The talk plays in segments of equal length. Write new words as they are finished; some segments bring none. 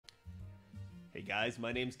Hey guys,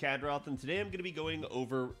 my name's Khadroth, and today I'm going to be going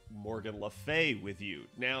over Morgan Le Fay with you.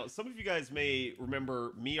 Now, some of you guys may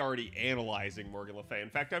remember me already analyzing Morgan Le Fay. In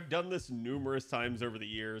fact, I've done this numerous times over the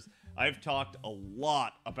years. I've talked a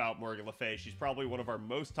lot about Morgan Le Fay. She's probably one of our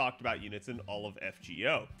most talked about units in all of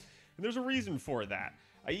FGO. And there's a reason for that.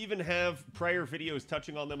 I even have prior videos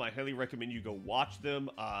touching on them. I highly recommend you go watch them.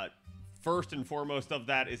 First and foremost of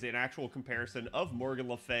that is an actual comparison of Morgan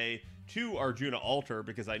Le Fay to Arjuna Alter,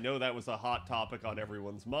 because I know that was a hot topic on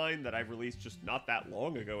everyone's mind that I released just not that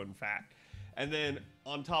long ago, in fact. And then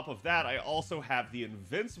on top of that, I also have the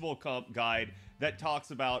Invincible comp guide that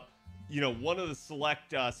talks about, one of the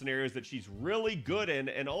select scenarios that she's really good in,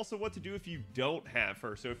 and also what to do if you don't have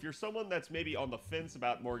her. So if you're someone that's maybe on the fence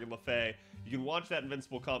about Morgan Le Fay, you can watch that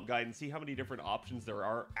Invincible comp guide and see how many different options there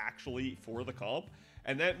are actually for the comp.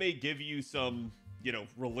 And that may give you some,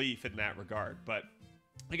 relief in that regard. But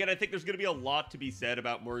again, I think there's going to be a lot to be said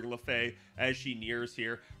about Morgan Le Fay as she nears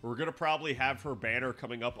here. We're going to probably have her banner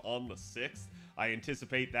coming up on the 6th. I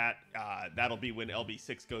anticipate that that'll be when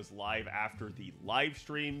LB6 goes live after the live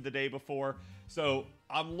stream the day before. So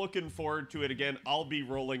I'm looking forward to it. Again, I'll be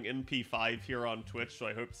rolling NP5 here on Twitch, so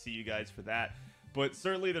I hope to see you guys for that. But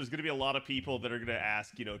certainly there's going to be a lot of people that are going to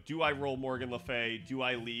ask, do I roll Morgan Le Fay? Do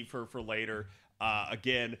I leave her for later?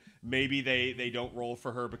 Again, maybe they don't roll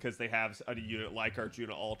for her because they have a unit like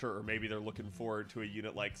Arjuna Alter, or maybe they're looking forward to a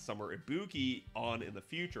unit like Summer Ibuki on in the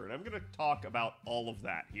future. And I'm going to talk about all of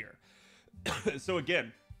that here. So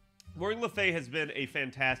again, Morgan Le Fay has been a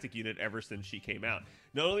fantastic unit ever since she came out.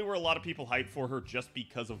 Not only were a lot of people hyped for her just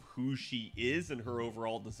because of who she is and her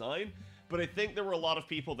overall design, but I think there were a lot of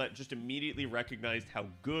people that just immediately recognized how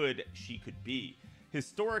good she could be.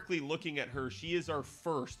 Historically, looking at her, she is our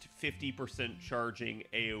first 50% charging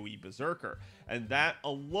AoE berserker, and that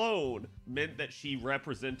alone meant that she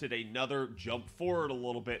represented another jump forward a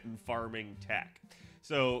little bit in farming tech.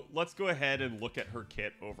 So let's go ahead and look at her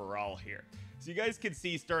kit overall here. So you guys can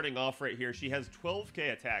see starting off right here, she has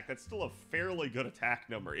 12k attack. That's still a fairly good attack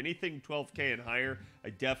number. Anything 12k and higher, I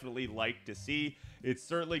definitely like to see. It's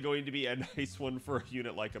certainly going to be a nice one for a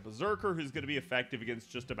unit like a berserker who's going to be effective against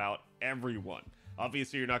just about everyone.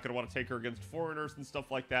 Obviously, you're not going to want to take her against foreigners and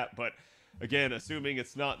stuff like that, but again, assuming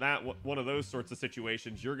it's not that one of those sorts of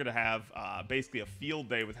situations, you're going to have basically a field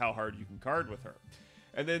day with how hard you can card with her.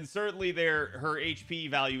 And then certainly her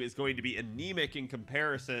HP value is going to be anemic in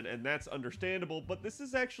comparison, and that's understandable, but this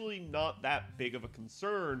is actually not that big of a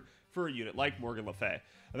concern for a unit like Morgan Le Fay.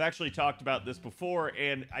 I've actually talked about this before,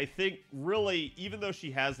 and I think really, even though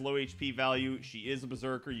she has low HP value, she is a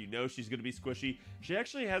berserker, she's going to be squishy, she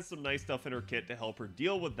actually has some nice stuff in her kit to help her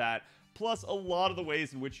deal with that. Plus, a lot of the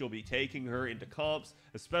ways in which you'll be taking her into comps,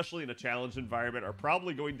 especially in a challenge environment, are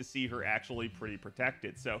probably going to see her actually pretty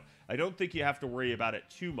protected. So I don't think you have to worry about it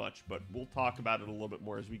too much, but we'll talk about it a little bit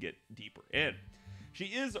more as we get deeper in. She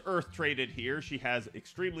is earth traded here. She has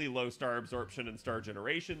extremely low star absorption and star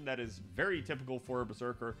generation. That is very typical for a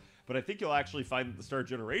berserker, but I think you'll actually find that the star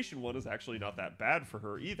generation one is actually not that bad for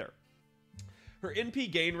her either. Her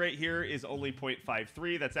NP gain rate here is only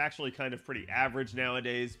 0.53. That's actually kind of pretty average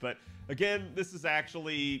nowadays, but again, this is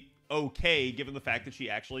actually okay given the fact that she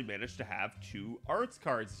actually managed to have 2 arts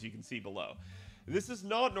cards, as you can see below. This is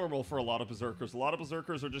not normal for a lot of berserkers. A lot of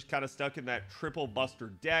berserkers are just kind of stuck in that triple buster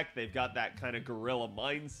deck. They've got that kind of guerrilla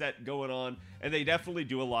mindset going on, and they definitely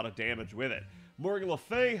do a lot of damage with it. Morgan Le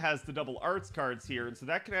Fay has the double arts cards here, and so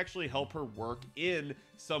that can actually help her work in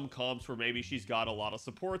some comps where maybe she's got a lot of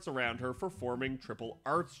supports around her for forming triple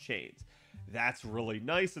arts chains. That's really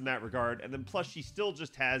nice in that regard, and then plus she still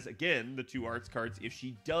just has, again, the 2 arts cards if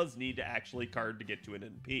she does need to actually card to get to an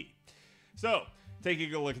NP. So,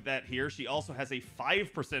 taking a look at that here, she also has a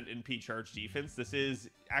 5% NP charge defense. This is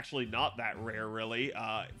actually not that rare, really,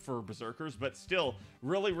 for berserkers, but still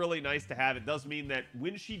really, really nice to have. It does mean that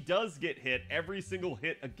when she does get hit, every single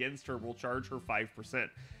hit against her will charge her 5%.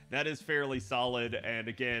 That is fairly solid, and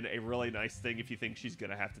again, a really nice thing if you think she's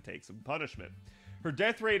going to have to take some punishment. Her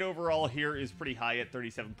death rate overall here is pretty high at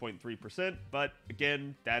 37.3%, but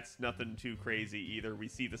again, that's nothing too crazy either. We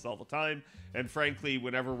see this all the time, and frankly,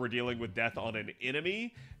 whenever we're dealing with death on an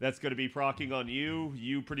enemy that's going to be proccing on you,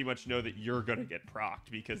 you pretty much know that you're going to get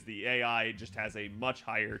procced because the AI just has a much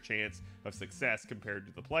higher chance of success compared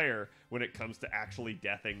to the player when it comes to actually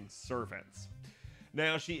deathing servants.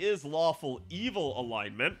 Now, she is lawful evil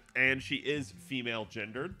alignment, and she is female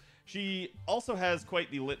gendered. She also has quite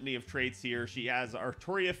the litany of traits here. She has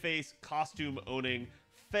Arturia face, costume owning,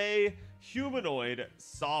 Fey, humanoid,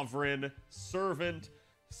 sovereign, servant,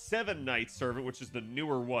 7 Knight Servant, which is the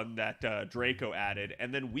newer one that Draco added,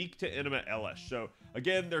 and then weak to Intima Elish. So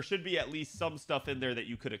again, there should be at least some stuff in there that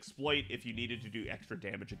you could exploit if you needed to do extra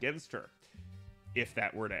damage against her, if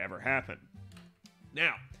that were to ever happen.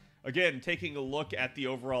 Now, again, taking a look at the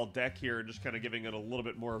overall deck here and just kind of giving it a little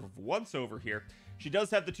bit more of a once-over here, she does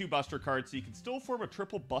have the 2 Buster cards, so you can still form a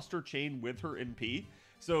triple Buster chain with her NP.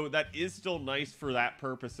 So that is still nice for that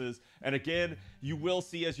purposes. And again, you will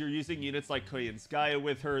see as you're using units like Koyanskaya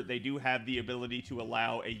with her, they do have the ability to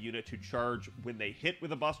allow a unit to charge when they hit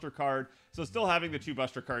with a Buster card. So still having the 2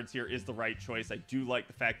 Buster cards here is the right choice. I do like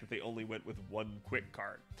the fact that they only went with 1 quick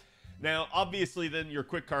card. Now, obviously, then your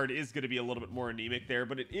quick card is going to be a little bit more anemic there,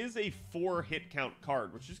 but it is a 4 hit count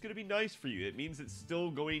card, which is going to be nice for you. It means it's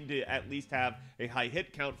still going to at least have a high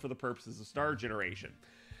hit count for the purposes of star generation.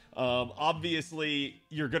 Obviously,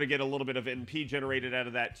 you're going to get a little bit of NP generated out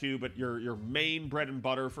of that too, but your main bread and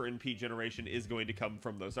butter for NP generation is going to come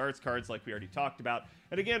from those arts cards like we already talked about.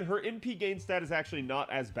 And again, her NP gain stat is actually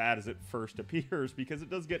not as bad as it first appears because it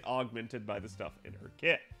does get augmented by the stuff in her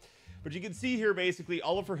kit. But you can see here, basically,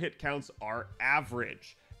 all of her hit counts are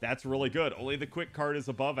average. That's really good. Only the quick card is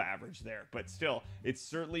above average there, but still, it's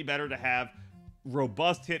certainly better to have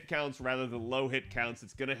robust hit counts rather than low hit counts.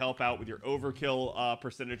 It's going to help out with your overkill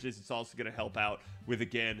percentages. It's also going to help out with,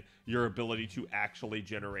 again, your ability to actually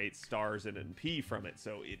generate stars and NP from it.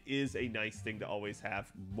 So it is a nice thing to always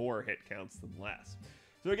have more hit counts than less.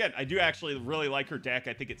 So again, I do actually really like her deck.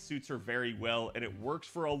 I think it suits her very well, and it works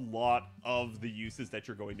for a lot of the uses that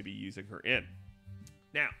you're going to be using her in.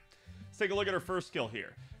 Now, let's take a look at her first skill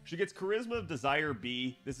here. She gets Charisma of Desire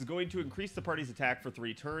B. This is going to increase the party's attack for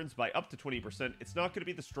 3 turns by up to 20%. It's not going to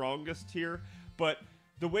be the strongest here, but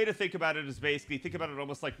the way to think about it is basically think about it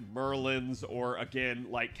almost like Merlin's or, again,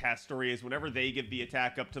 like Castoria's. Whenever they give the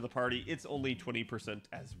attack up to the party, it's only 20%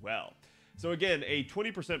 as well. So again, a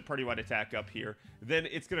 20% party-wide attack up here. Then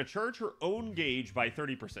it's going to charge her own gauge by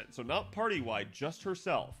 30%. So not party-wide, just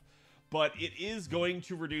herself. But it is going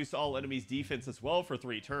to reduce all enemies' defense as well for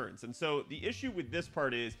 3 turns. And so the issue with this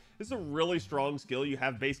part is, this is a really strong skill. You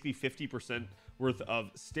have basically 50% worth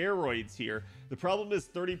of steroids here. The problem is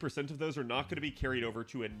 30% of those are not going to be carried over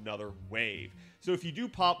to another wave. So if you do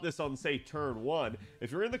pop this on, say, turn 1,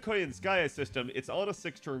 if you're in the Koyanskaya system, it's on a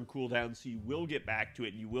 6-turn cooldown, so you will get back to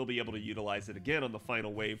it, and you will be able to utilize it again on the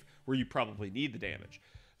final wave where you probably need the damage.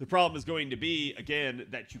 The problem is going to be, again,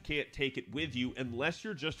 that you can't take it with you unless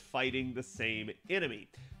you're just fighting the same enemy.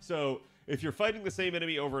 So if you're fighting the same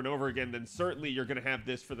enemy over and over again, then certainly you're going to have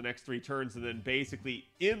this for the next 3 turns, and then basically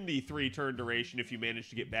in the 3-turn duration, if you manage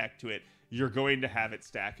to get back to it, you're going to have it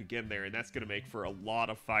stack again there, and that's going to make for a lot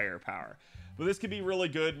of firepower. But this can be really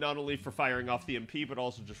good, not only for firing off the MP, but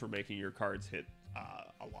also just for making your cards hit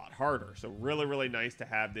a lot harder. So really, really nice to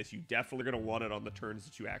have this. You definitely are going to want it on the turns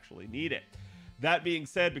that you actually need it. That being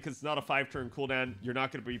said, because it's not a 5-turn cooldown, you're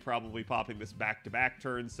not going to be probably popping this back-to-back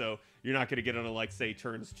turns, so you're not going to get it on, like, say,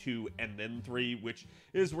 turns 2 and then 3, which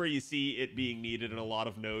is where you see it being needed in a lot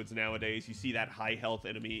of nodes nowadays. You see that high-health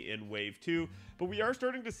enemy in Wave 2, but we are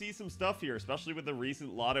starting to see some stuff here, especially with the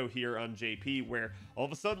recent Lotto here on JP, where all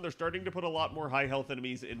of a sudden they're starting to put a lot more high-health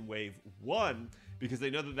enemies in Wave 1, because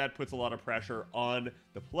they know that that puts a lot of pressure on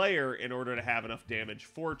the player in order to have enough damage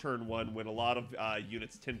for turn 1, when a lot of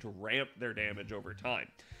units tend to ramp their damage over time.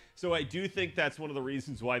 So I do think that's one of the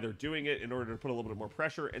reasons why they're doing it, in order to put a little bit more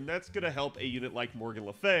pressure, and that's going to help a unit like Morgan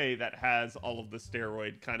Le Fay that has all of the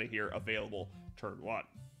steroid kind of here available turn 1.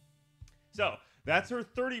 So that's her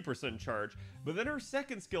 30% charge, but then her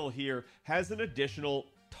second skill here has an additional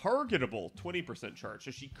targetable 20% charge.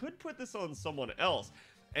 So she could put this on someone else.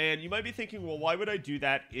 And you might be thinking, well, why would I do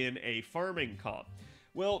that in a farming comp?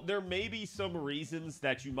 Well, there may be some reasons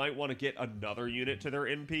that you might want to get another unit to their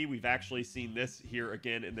NP. We've actually seen this here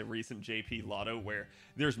again in the recent JP Lotto, where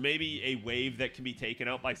there's maybe a wave that can be taken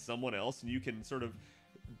out by someone else, and you can sort of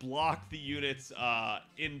block the unit's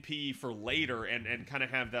NP for later and kind of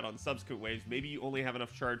have that on subsequent waves. Maybe you only have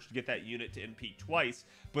enough charge to get that unit to NP twice,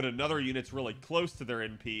 but another unit's really close to their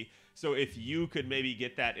NP. So if you could maybe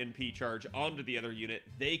get that NP charge onto the other unit,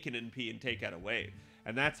 they can NP and take out a wave.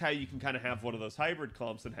 And that's how you can kind of have one of those hybrid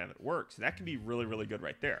comps and have it work. So that can be really, really good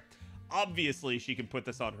right there. Obviously, she can put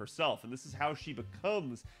this on herself, and this is how she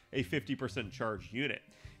becomes a 50% charge unit.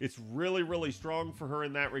 It's really, really strong for her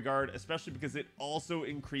in that regard, especially because it also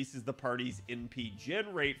increases the party's NP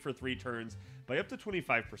gen rate for 3 turns by up to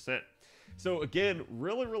 25%. So again,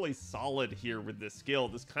 really, really solid here with this skill.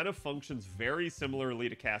 This kind of functions very similarly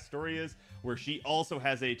to Castoria's, where she also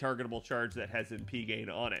has a targetable charge that has NP gain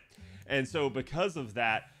on it. And so because of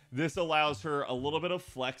that, This allows her a little bit of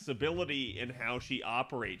flexibility in how she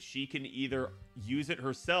operates. She can either use it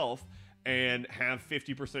herself and have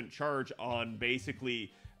 50% charge on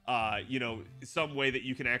basically, you know, some way that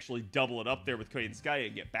you can actually double it up there with Koyan Sky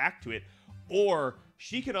and get back to it. Or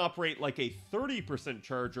she can operate like a 30%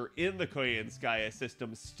 charger in the Koyan Skya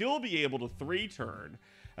system, still be able to 3-turn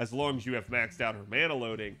as long as you have maxed out her mana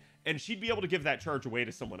loading, and she'd be able to give that charge away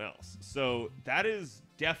to someone else. So that is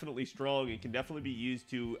definitely strong and can definitely be used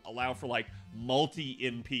to allow for like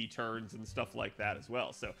multi-NP turns and stuff like that as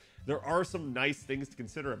well. So there are some nice things to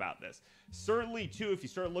consider about this. Certainly too, if you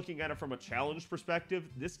start looking at it from a challenge perspective,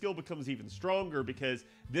 this skill becomes even stronger because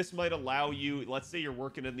this might allow you, let's say you're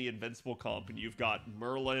working in the Invincible comp and you've got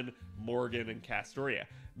Merlin, Morgan, and Castoria.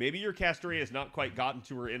 Maybe your Castoria has not quite gotten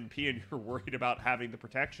to her NP and you're worried about having the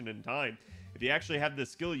protection in time. If you actually have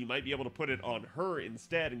this skill, you might be able to put it on her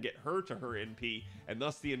instead and get her to her NP, and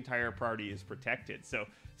thus the entire party is protected. So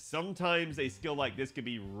sometimes a skill like this can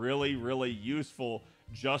be really, really useful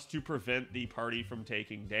just to prevent the party from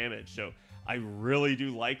taking damage. So I really do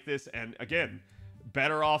like this, and again,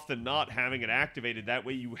 better off than not having it activated. That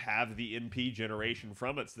way you have the NP generation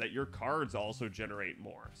from it so that your cards also generate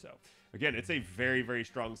more. So again, it's a very, very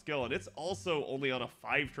strong skill, and it's also only on a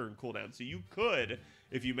 5-turn cooldown. So you could,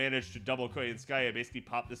 if you manage to double Koyan Skya, basically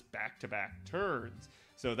pop this back-to-back turns.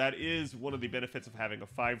 So that is one of the benefits of having a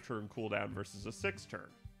 5-turn cooldown versus a 6-turn.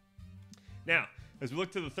 Now, as we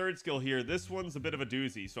look to the third skill here, this one's a bit of a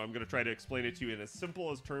doozy, so I'm going to try to explain it to you in as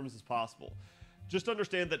simple as terms as possible. Just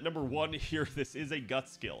understand that number one here, this is a gut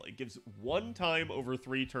skill. It gives 1 time over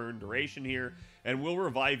 3-turn duration here, and will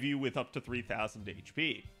revive you with up to 3,000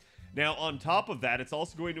 HP. Now, on top of that, it's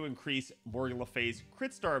also going to increase Morgan Le Fay's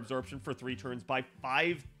crit star absorption for 3 turns by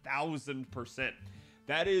 5,000%.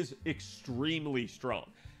 That is extremely strong.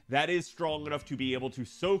 That is strong enough to be able to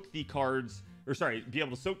soak the cards, or sorry, be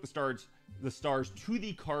able to soak the stars to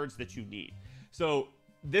the cards that you need. So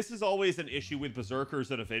this is always an issue with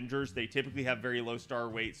Berserkers and Avengers. They typically have very low star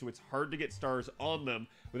weight, so it's hard to get stars on them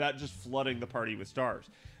without just flooding the party with stars.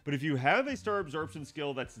 But if you have a star absorption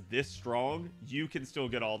skill that's this strong, you can still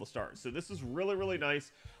get all the stars. So this is really, really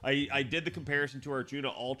nice. I did the comparison to Arjuna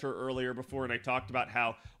Alter earlier before, and I talked about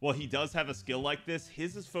how, well, he does have a skill like this.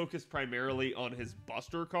 His is focused primarily on his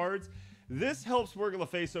Buster cards. This helps Morgan Le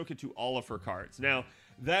Fay soak it to all of her cards. Now,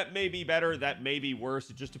 that may be better, that may be worse.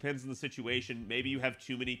 It just depends on the situation. Maybe you have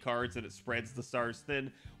too many cards and it spreads the stars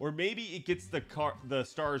thin, or maybe it gets the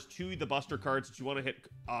stars to the Buster cards that you want to hit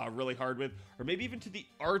really hard with, or maybe even to the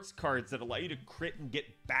arts cards that allow you to crit and get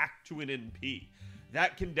back to an NP.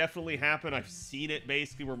 That can definitely happen. I've seen it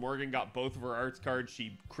basically where Morgan got both of her arts cards,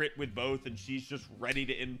 she crit with both, and she's just ready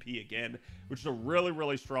to NP again, which is a really,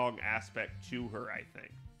 really strong aspect to her, I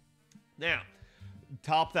think. Now,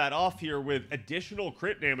 top that off here with additional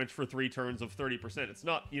crit damage for 3 turns of 30%. It's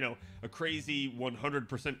not, you know, a crazy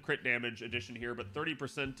 100% crit damage addition here, but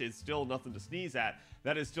 30% is still nothing to sneeze at.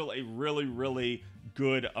 That is still a really, really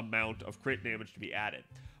good amount of crit damage to be added.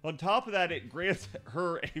 On top of that, it grants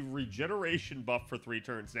her a regeneration buff for 3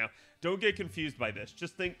 turns. Now, don't get confused by this.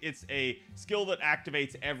 Just think it's a skill that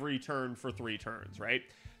activates every turn for 3 turns, right?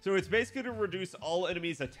 So it's basically to reduce all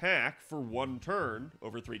enemies' attack for 1 turn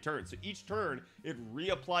over 3 turns. So each turn, it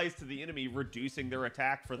reapplies to the enemy, reducing their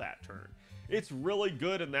attack for that turn. It's really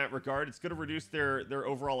good in that regard. It's going to reduce their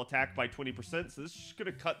overall attack by 20%, so this is just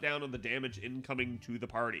going to cut down on the damage incoming to the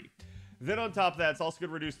party. Then on top of that, it's also going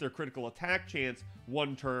to reduce their critical attack chance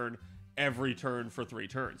 1 turn every turn for 3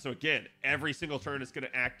 turns. So again, every single turn is going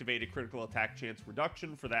to activate a critical attack chance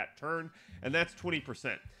reduction for that turn, and that's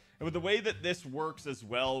 20%. And with the way that this works as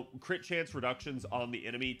well, crit chance reductions on the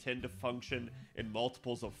enemy tend to function in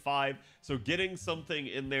multiples of 5. So getting something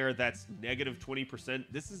in there that's negative 20%,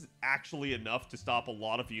 this is actually enough to stop a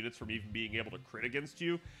lot of units from even being able to crit against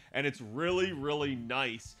you. And it's really, really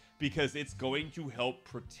nice because it's going to help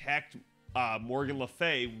protect Morgan Le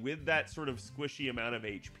Fay with that sort of squishy amount of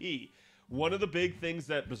HP. One of the big things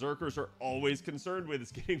that Berserkers are always concerned with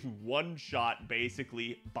is getting one shot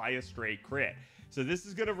basically by a stray crit. So this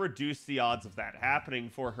is going to reduce the odds of that happening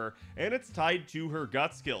for her, and it's tied to her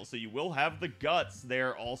gut skill, so you will have the guts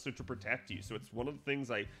there also to protect you. So it's one of the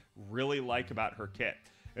things I really like about her kit.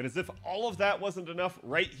 And as if all of that wasn't enough,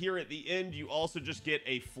 right here at the end, you also just get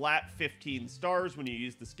a flat 15 stars when you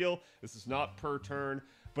use the skill. This is not per turn,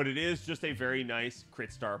 but it is just a very nice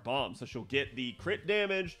crit star bomb. So she'll get the crit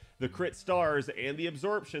damage, the crit stars, and the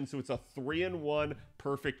absorption, so it's a 3-in-1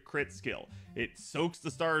 perfect crit skill. It soaks the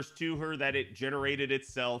stars to her that it generated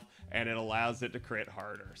itself, and it allows it to crit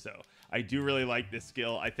harder. So I do really like this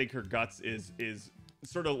skill. I think her guts is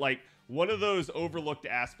sort of like one of those overlooked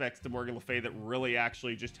aspects to Morgan Le Fay that really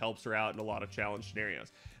actually just helps her out in a lot of challenge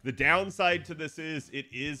scenarios. The downside to this is it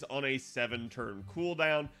is on a 7-turn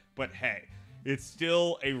cooldown, but hey, it's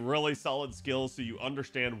still a really solid skill, so you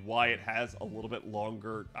understand why it has a little bit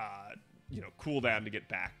longer, cooldown to get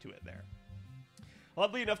back to it there.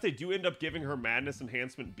 Oddly enough, they do end up giving her Madness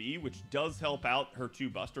Enhancement B, which does help out her 2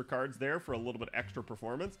 Buster cards there for a little bit extra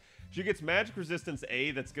performance. She gets Magic Resistance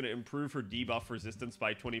A, that's going to improve her debuff resistance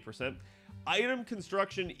by 20%. Item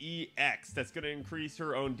Construction EX, that's going to increase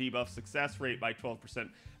her own debuff success rate by 12%. But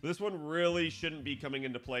this one really shouldn't be coming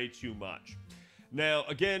into play too much. Now,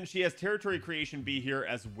 again, she has Territory Creation B here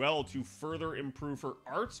as well to further improve her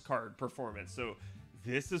Arts card performance. So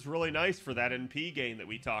this is really nice for that NP gain that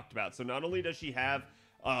we talked about. So not only does she have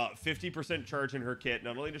 50% charge in her kit,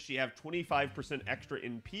 not only does she have 25% extra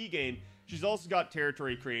NP gain, she's also got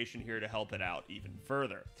Territory Creation here to help it out even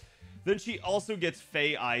further. Then she also gets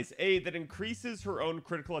Fey Eyes A that increases her own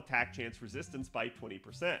critical attack chance resistance by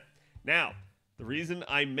 20%. Now, the reason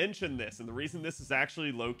I mention this, and the reason this is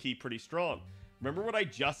actually low-key pretty strong, remember what I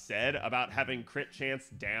just said about having crit chance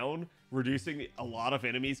down, reducing a lot of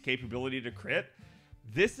enemies' capability to crit?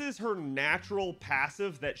 This is her natural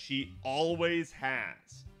passive that she always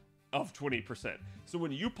has of 20%. So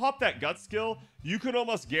when you pop that gut skill, you can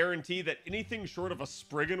almost guarantee that anything short of a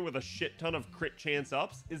Spriggan with a shit ton of crit chance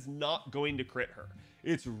ups is not going to crit her.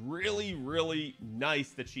 It's really, really nice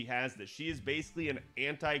that she has this. She is basically an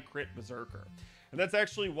anti-crit berserker. And that's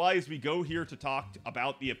actually why, as we go here to talk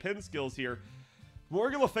about the append skills here,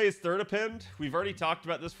 Morgan Le Fay's third append, we've already talked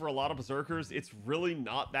about this for a lot of berserkers. It's really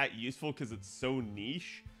not that useful because it's so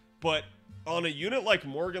niche. But on a unit like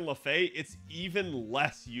Morgan Le Fay, it's even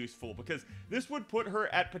less useful because this would put her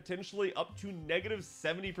at potentially up to negative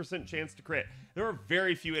 70% chance to crit. There are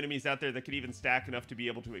very few enemies out there that could even stack enough to be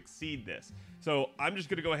able to exceed this. So I'm just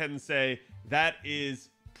going to go ahead and say that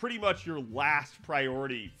is pretty much your last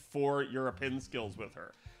priority for your append skills with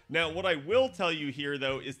her. Now, what I will tell you here,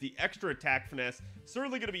 though, is the extra attack finesse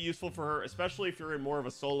certainly going to be useful for her, especially if you're in more of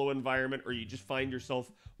a solo environment or you just find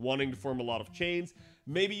yourself wanting to form a lot of chains.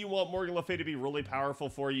 Maybe you want Morgan Le Fay to be really powerful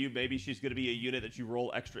for you. Maybe she's going to be a unit that you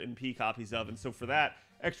roll extra NP copies of, and so for that,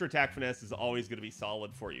 extra attack finesse is always going to be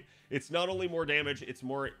solid for you. It's not only more damage, it's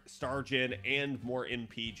more star gen and more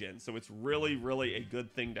NP gen, so it's really, really a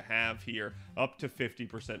good thing to have here, up to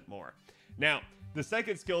 50% more. Now, the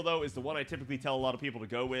second skill, though, is the one I typically tell a lot of people to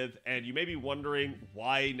go with, and you may be wondering,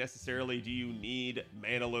 why necessarily do you need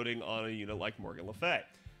mana loading on a unit like Morgan Le Fay?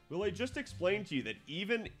 Well, I just explained to you that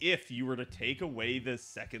even if you were to take away this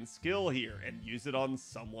second skill here and use it on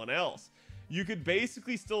someone else, you could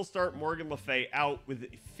basically still start Morgan Le Fay out with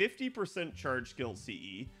 50% charge skill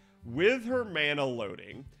CE, with her mana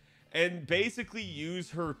loading, and basically use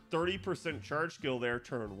her 30% charge skill there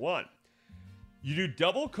turn 1. You do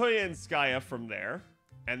double Koyanskaya from there,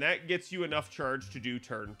 and that gets you enough charge to do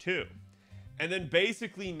turn 2. And then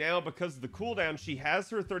basically now, because of the cooldown, she has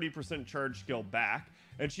her 30% charge skill back,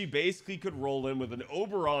 and she basically could roll in with an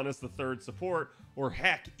Oberon as the third support, or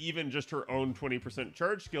heck, even just her own 20%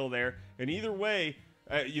 charge skill there, and either way,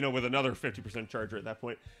 with another 50% charger at that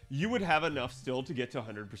point, you would have enough still to get to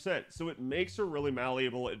 100%. So it makes her really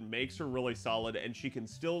malleable, it makes her really solid, and she can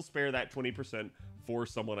still spare that 20% for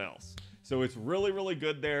someone else. So it's really, really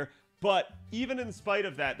good there. But even in spite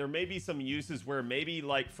of that, there may be some uses where maybe,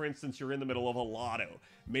 like, for instance, you're in the middle of a lotto.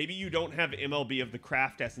 Maybe you don't have MLB of the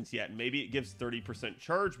Craft Essence yet, and maybe it gives 30%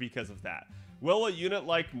 charge because of that. Well, a unit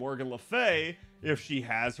like Morgan Le Fay, if she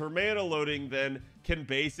has her mana loading, then can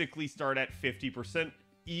basically start at 50%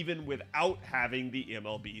 even without having the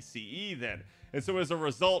MLB CE then. And so as a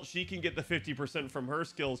result, she can get the 50% from her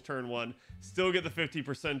skills turn 1, still get the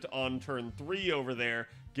 50% on turn 3 over there,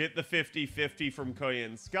 get the 50-50 from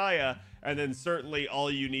Koyanskaya, and then certainly all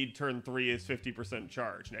you need turn 3 is 50%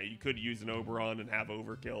 charge. Now, you could use an Oberon and have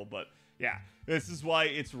overkill, but yeah, this is why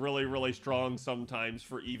it's really, really strong sometimes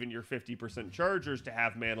for even your 50% chargers to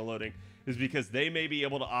have mana loading, is because they may be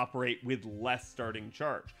able to operate with less starting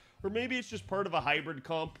charge. Or maybe it's just part of a hybrid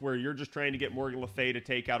comp where you're just trying to get Morgan Le Fay to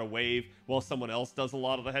take out a wave while someone else does a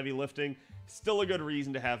lot of the heavy lifting. Still a good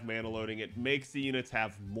reason to have mana loading. It makes the units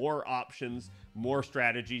have more options, more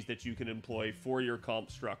strategies that you can employ for your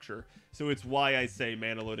comp structure. So it's why I say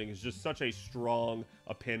mana loading is just such a strong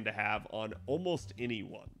append to have on almost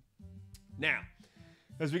anyone. Now,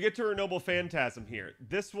 as we get to her Noble Phantasm here,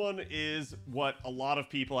 this one is what a lot of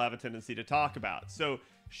people have a tendency to talk about. So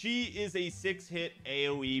she is a 6-hit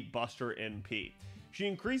AoE Buster NP. She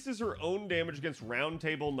increases her own damage against Round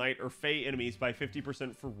Table, Knight, or Fey enemies by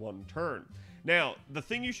 50% for 1 turn. Now, the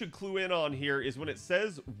thing you should clue in on here is when it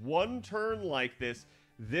says 1 turn like this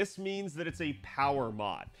This means that it's a power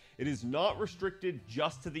mod. It is not restricted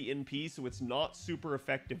just to the NP, so it's not super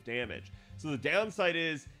effective damage. So the downside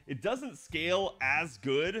is it doesn't scale as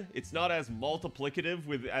good. It's not as multiplicative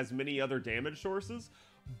with as many other damage sources,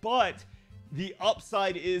 but the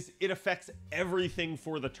upside is it affects everything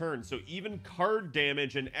for the turn. So even card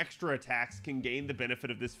damage and extra attacks can gain the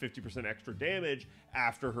benefit of this 50% extra damage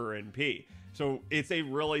after her NP. So it's a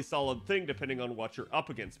really solid thing depending on what you're up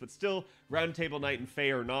against. But still, Round Table Knight and Fae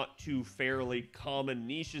are not two fairly common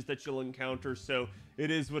niches that you'll encounter, so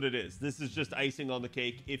it is what it is. This is just icing on the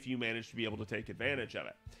cake if you manage to be able to take advantage of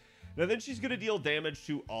it. Now then she's going to deal damage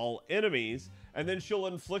to all enemies, and then she'll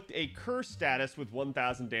inflict a curse status with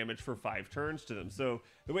 1000 damage for 5 turns to them. So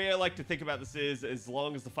the way I like to think about this is, as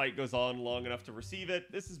long as the fight goes on long enough to receive it,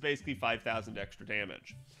 this is basically 5000 extra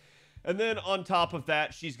damage. And then on top of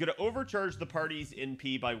that, she's going to overcharge the party's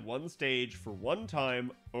NP by 1 stage for 1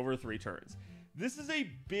 time over 3 turns. This is a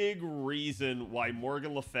big reason why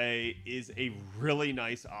Morgan Le Fay is a really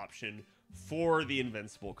nice option for the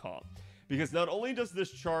Invincible comp. Because not only does this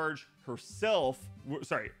overcharge herself,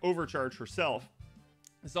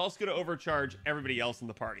 it's also going to overcharge everybody else in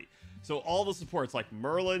the party. So all the supports, like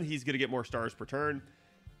Merlin, he's going to get more stars per turn.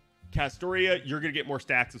 Castoria, you're going to get more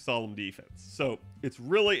stacks of solemn defense. So it's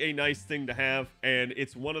really a nice thing to have, and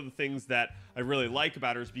it's one of the things that I really like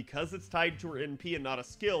about her is because it's tied to her NP and not a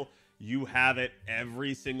skill, you have it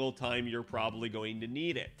every single time you're probably going to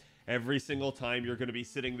need it. Every single time you're going to be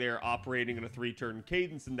sitting there operating in a 3-turn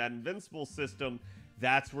cadence in that Invincible system,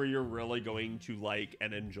 that's where you're really going to like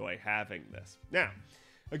and enjoy having this. Now,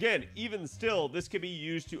 again, even still, this could be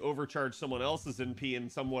used to overcharge someone else's NP in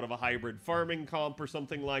somewhat of a hybrid farming comp or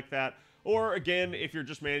something like that. Or again, if you're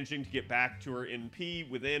just managing to get back to her NP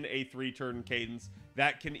within a 3-turn cadence,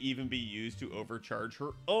 that can even be used to overcharge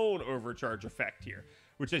her own overcharge effect here,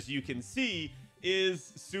 which, as you can see,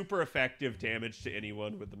 is super effective damage to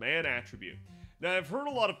anyone with the man attribute. Now, I've heard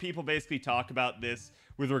a lot of people basically talk about this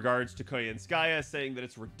with regards to Koyanskaya, saying that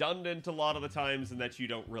it's redundant a lot of the times and that you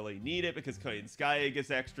don't really need it because Koyanskaya gives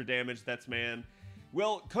extra damage that's man.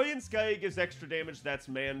 Well, Koyanskaya gives extra damage that's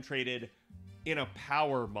man traded in a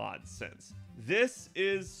power mod sense. This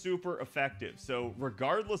is super effective. So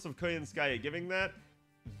regardless of Koyanskaya giving that,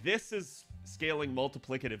 this is scaling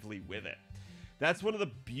multiplicatively with it. That's one of the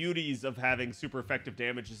beauties of having super effective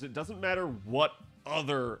damage is it doesn't matter what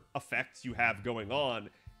other effects you have going on,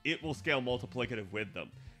 it will scale multiplicative with them.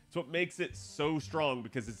 So it makes it so strong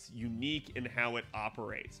because it's unique in how it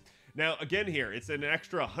operates. Now, again here, it's an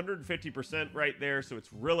extra 150% right there, so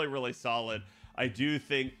it's really, really solid. I do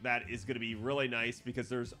think that is going to be really nice because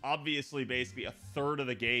there's obviously basically a third of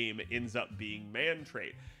the game ends up being man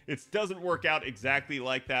trait. It doesn't work out exactly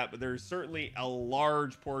like that, but there's certainly a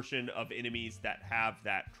large portion of enemies that have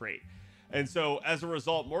that trait. And so as a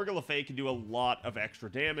result, Morgan Le Fay can do a lot of extra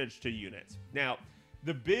damage to units. Now,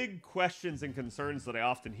 the big questions and concerns that I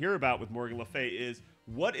often hear about with Morgan Le Fay is,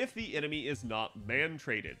 what if the enemy is not man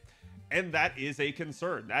traded? And that is a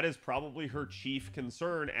concern. That is probably her chief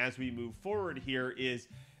concern as we move forward here is,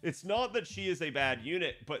 it's not that she is a bad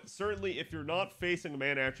unit, but certainly if you're not facing a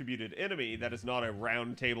man attributed enemy that is not a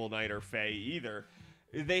Round Table Knight or Fae either,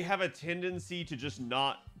 they have a tendency to just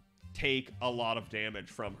not take a lot of damage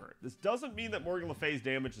from her. This doesn't mean that Morgan Le Fay's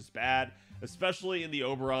damage is bad, especially in the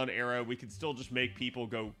Oberon era. We can still just make people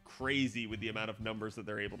go crazy with the amount of numbers that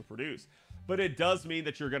they're able to produce. But it does mean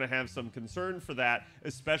that you're going to have some concern for that,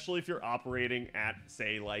 especially if you're operating at,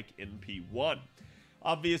 say, like NP1.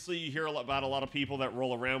 Obviously, you hear about a lot of people that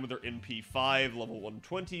roll around with their NP5, level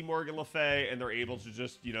 120 Morgan Le Fay, and they're able to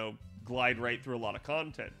just, glide right through a lot of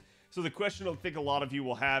content. So the question I think a lot of you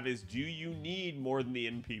will have is, do you need more than the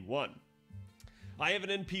NP1? I have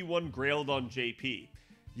an NP1 grailed on JP.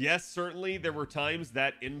 Yes, certainly there were times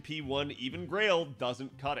that NP1 even grailed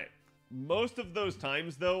doesn't cut it. Most of those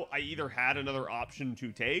times, though, I either had another option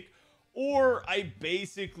to take, or I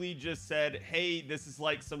basically just said, hey, this is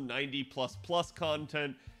like some 90++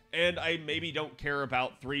 content, and I maybe don't care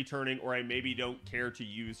about 3-turning, or I maybe don't care to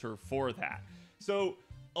use her for that. So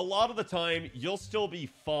a lot of the time, you'll still be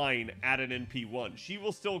fine at an NP1. She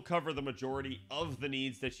will still cover the majority of the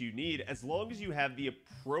needs that you need, as long as you have the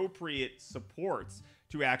appropriate supports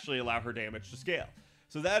to actually allow her damage to scale.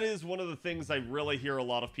 So that is one of the things I really hear a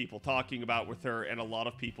lot of people talking about with her, and a lot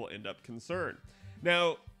of people end up concerned.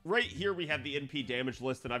 Now, right here we have the NP damage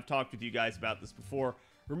list, and I've talked with you guys about this before.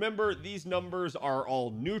 Remember, these numbers are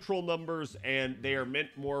all neutral numbers, and they are meant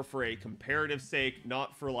more for a comparative sake,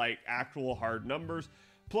 not for like actual hard numbers.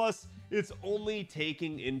 Plus, it's only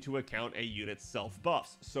taking into account a unit's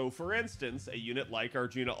self-buffs. So for instance, a unit like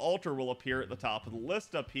Arjuna Altar will appear at the top of the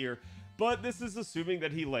list up here, but this is assuming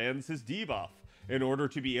that he lands his debuff in order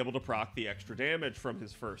to be able to proc the extra damage from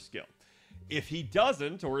his first skill. If he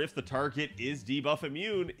doesn't, or if the target is debuff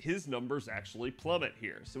immune, his numbers actually plummet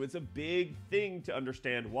here. So it's a big thing to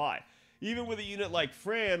understand why. Even with a unit like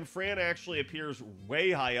Fran actually appears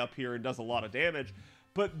way high up here and does a lot of damage,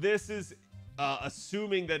 but this is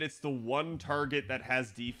assuming that it's the one target that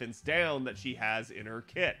has defense down that she has in her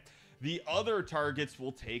kit. The other targets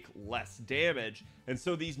will take less damage, and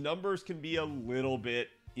so these numbers can be a little bit,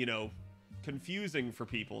 you know, confusing for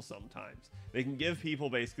people sometimes. They can give people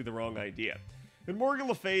basically the wrong idea. In Morgan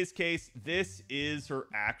Le Fay's case, this is her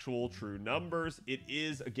actual true numbers. It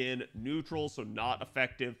is, again, neutral, so not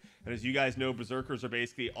effective. And as you guys know, berserkers are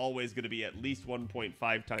basically always going to be at least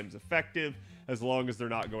 1.5 times effective, as long as they're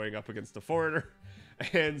not going up against a foreigner.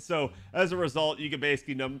 And so, as a result, you can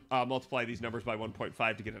basically multiply these numbers by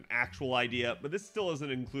 1.5 to get an actual idea, but this still isn't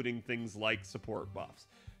including things like support buffs.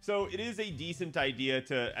 So it is a decent idea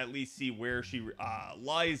to at least see where she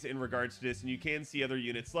lies in regards to this, and you can see other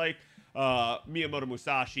units like Miyamoto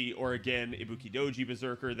Musashi or again Ibuki Doji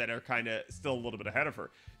Berserker that are kind of still a little bit ahead of her.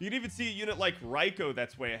 You can even see a unit like Raiko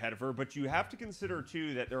that's way ahead of her, but you have to consider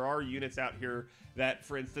too that there are units out here that,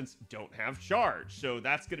 for instance, don't have charge. So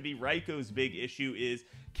that's going to be Raiko's big issue is,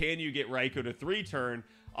 can you get Raiko to 3-turn?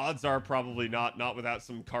 Odds are probably not without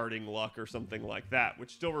some carding luck or something like that,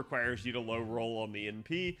 which still requires you to low roll on the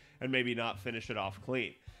NP and maybe not finish it off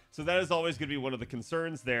clean. So that is always going to be one of the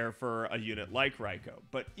concerns there for a unit like Raiko.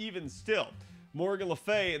 But even still, Morgan Le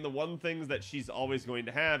Fay, and the one thing that she's always going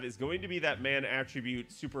to have is going to be that man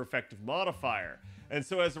attribute super effective modifier. And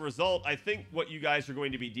so as a result, I think what you guys are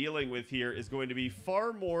going to be dealing with here is going to be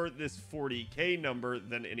far more this 40k number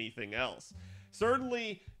than anything else.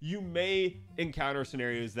 Certainly, you may encounter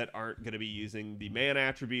scenarios that aren't going to be using the man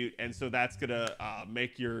attribute, and so that's going to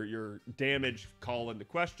make your damage call into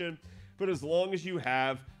question. But as long as you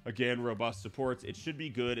have, again, robust supports, it should be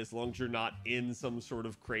good as long as you're not in some sort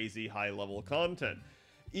of crazy high-level content.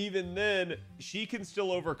 Even then, she can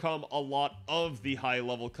still overcome a lot of the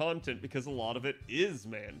high-level content because a lot of it is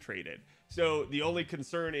man-traded. So the only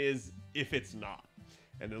concern is if it's not.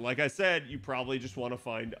 And then, like I said, you probably just want to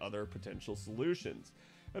find other potential solutions.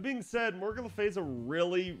 That being said, Morgan Le Fay is a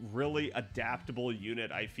really, really adaptable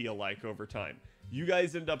unit, I feel like, over time. You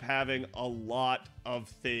guys end up having a lot of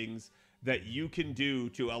things that you can do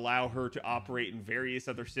to allow her to operate in various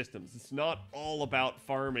other systems. It's not all about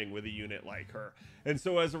farming with a unit like her. And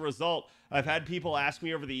so as a result, I've had people ask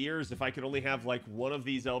me over the years if I could only have like one of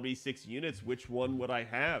these LB6 units, which one would I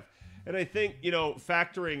have? And I think, you know,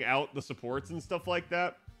 factoring out the supports and stuff like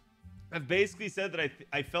that, I've basically said that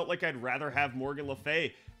I felt like I'd rather have Morgan Le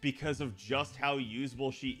Fay because of just how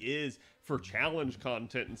usable she is for challenge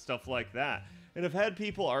content and stuff like that. And I've had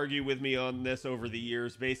people argue with me on this over the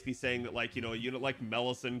years, basically saying that, like, you know, a unit like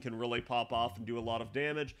Melisson can really pop off and do a lot of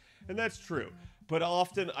damage, and that's true. But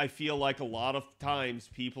often I feel like a lot of times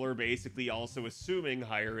people are basically also assuming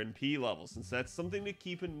higher NP levels, and so that's something to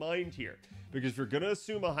keep in mind here. Because if you're going to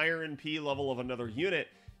assume a higher NP level of another unit,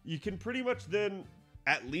 you can pretty much then,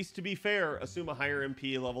 at least to be fair, assume a higher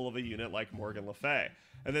NP level of a unit like Morgan Le Fay.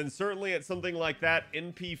 And then certainly at something like that,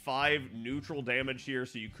 NP5 neutral damage here,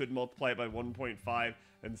 so you could multiply it by 1.5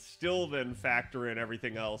 and still then factor in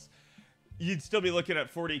everything else. You'd still be looking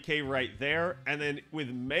at 40k right there. And then with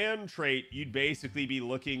man trait, you'd basically be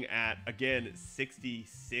looking at, again,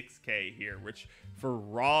 66k here, which for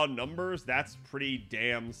raw numbers, that's pretty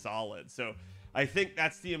damn solid. So I think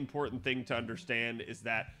that's the important thing to understand, is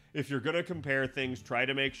that if you're going to compare things, try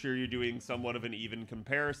to make sure you're doing somewhat of an even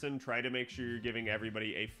comparison. Try to make sure you're giving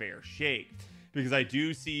everybody a fair shake. Because I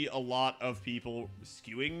do see a lot of people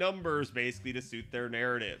skewing numbers basically to suit their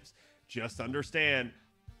narratives. Just understand,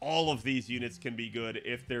 all of these units can be good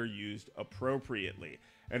if they're used appropriately.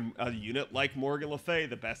 And a unit like Morgan Le Fay,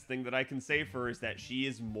 the best thing that I can say for her is that she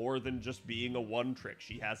is more than just being a one-trick.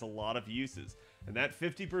 She has a lot of uses. And that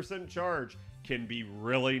 50% charge can be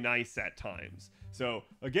really nice at times. So,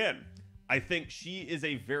 again, I think she is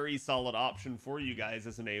a very solid option for you guys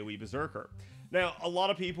as an AoE Berserker. Now, a lot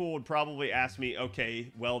of people would probably ask me,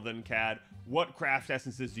 okay, well then, Cad, what craft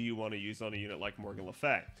essences do you want to use on a unit like Morgan Le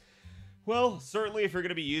Fay? Well, certainly if you're going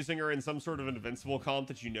to be using her in some sort of invincible comp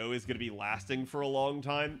that you know is going to be lasting for a long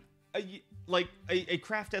time, a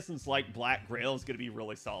craft essence like Black Grail is going to be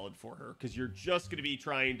really solid for her, because you're just going to be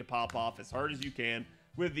trying to pop off as hard as you can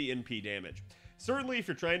with the NP damage. Certainly, if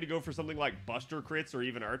you're trying to go for something like Buster crits or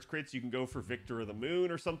even Arch crits, you can go for Victor of the Moon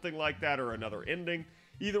or something like that, or another ending.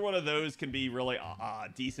 Either one of those can be really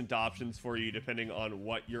decent options for you depending on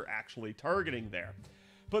what you're actually targeting there.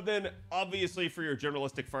 But then, obviously, for your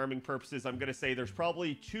generalistic farming purposes, I'm going to say there's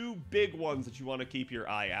probably two big ones that you want to keep your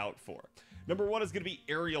eye out for. Number one is going to be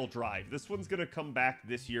Aerial Drive. This one's going to come back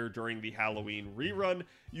this year during the Halloween rerun.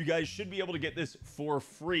 You guys should be able to get this for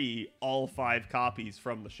free, all 5 copies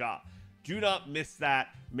from the shop. Do not miss that.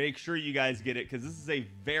 Make sure you guys get it, because this is a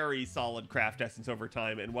very solid craft essence over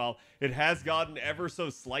time. And while it has gotten ever so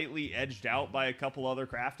slightly edged out by a couple other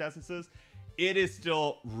craft essences, it is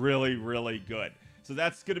still really, really good. So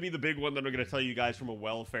that's going to be the big one that I'm going to tell you guys from a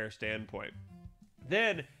welfare standpoint.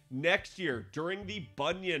 Then, next year, during the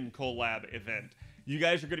Bunyan collab event, you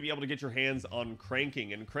guys are going to be able to get your hands on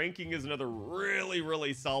Cranking. And Cranking is another really,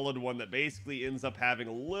 really solid one that basically ends up having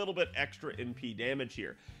a little bit extra NP damage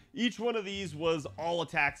here. Each one of these was all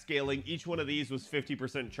attack scaling, each one of these was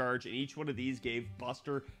 50% charge, and each one of these gave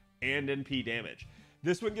Buster and NP damage.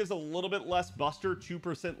 This one gives a little bit less Buster,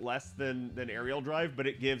 2% less than Aerial Drive, but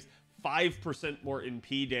it gives 5% more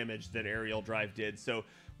NP damage than Aerial Drive did. So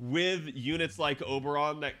with units like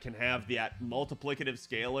Oberon that can have that multiplicative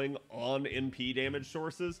scaling on NP damage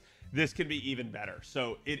sources, this can be even better.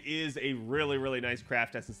 So it is a really, really nice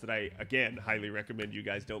craft essence that I, again, highly recommend you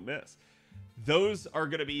guys don't miss. Those are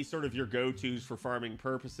going to be sort of your go-tos for farming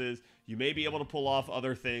purposes. You may be able to pull off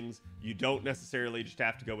other things. You don't necessarily just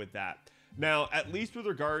have to go with that. Now, at least with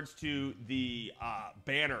regards to the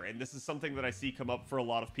banner, and this is something that I see come up for a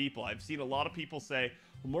lot of people. I've seen a lot of people say,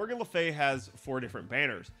 well, Morgan Le Fay has 4 different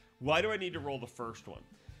banners. Why do I need to roll the first one?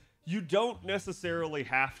 You don't necessarily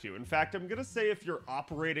have to. In fact, I'm going to say if you're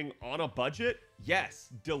operating on a budget, yes,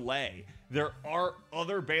 delay. There are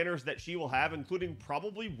other banners that she will have, including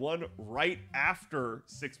probably one right after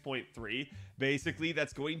 6.3, basically,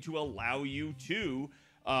 that's going to allow you to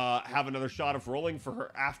have another shot of rolling for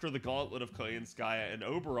her after the Gauntlet of Koyanskaya and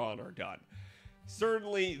Oberon are done.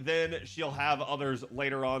 Certainly, then she'll have others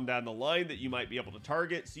later on down the line that you might be able to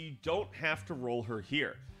target, so you don't have to roll her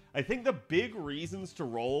here. I think the big reasons to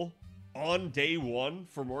roll on day 1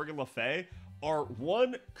 for Morgan Le Fay are,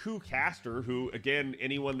 one, Coup Caster, who, again,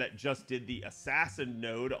 anyone that just did the Assassin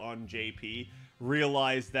node on JP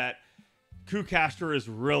realized that Coup Caster is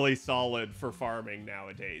really solid for farming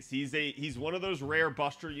nowadays. He's one of those rare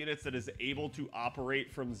Buster units that is able to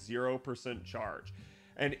operate from 0% charge.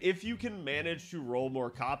 And if you can manage to roll more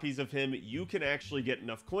copies of him, you can actually get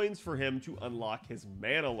enough coins for him to unlock his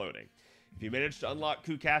mana loading. If you manage to unlock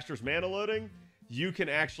Coup Caster's mana loading, you can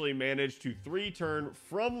actually manage to 3-turn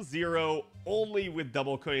from 0 only with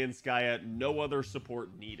double Koyanskaya, no other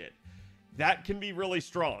support needed. That can be really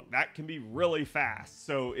strong. That can be really fast.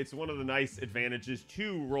 So it's one of the nice advantages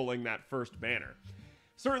to rolling that first banner.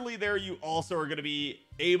 Certainly there you also are going to be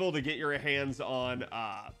able to get your hands on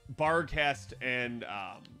Barghest and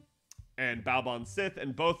Balbon Sith,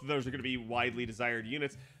 and both of those are going to be widely desired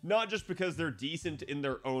units, not just because they're decent in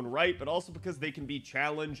their own right, but also because they can be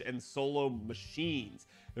challenge and solo machines.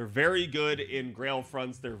 They're very good in Grail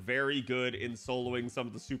fronts, they're very good in soloing some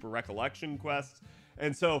of the Super Recollection quests,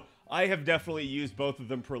 and so I have definitely used both of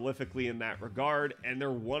them prolifically in that regard, and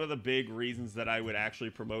they're one of the big reasons that I would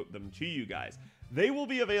actually promote them to you guys. They will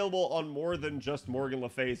be available on more than just Morgan Le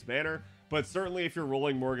Fay's banner, but certainly if you're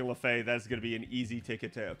rolling Morgan Le Fay, that's going to be an easy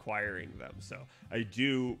ticket to acquiring them. So I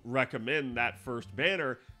do recommend that first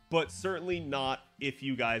banner, but certainly not if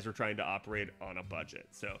you guys are trying to operate on a budget.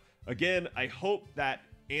 So again, I hope that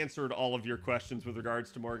answered all of your questions with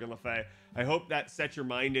regards to Morgan Le Fay. I hope that set your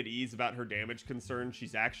mind at ease about her damage concern.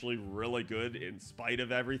 She's actually really good in spite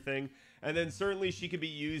of everything. And then certainly she can be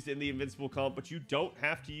used in the Invincible comp, but you don't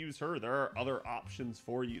have to use her. There are other options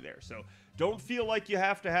for you there. So don't feel like you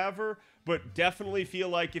have to have her, but definitely feel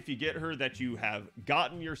like if you get her that you have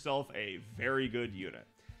gotten yourself a very good unit.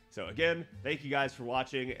 So again, thank you guys for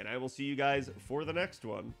watching, and I will see you guys for the next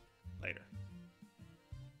one later.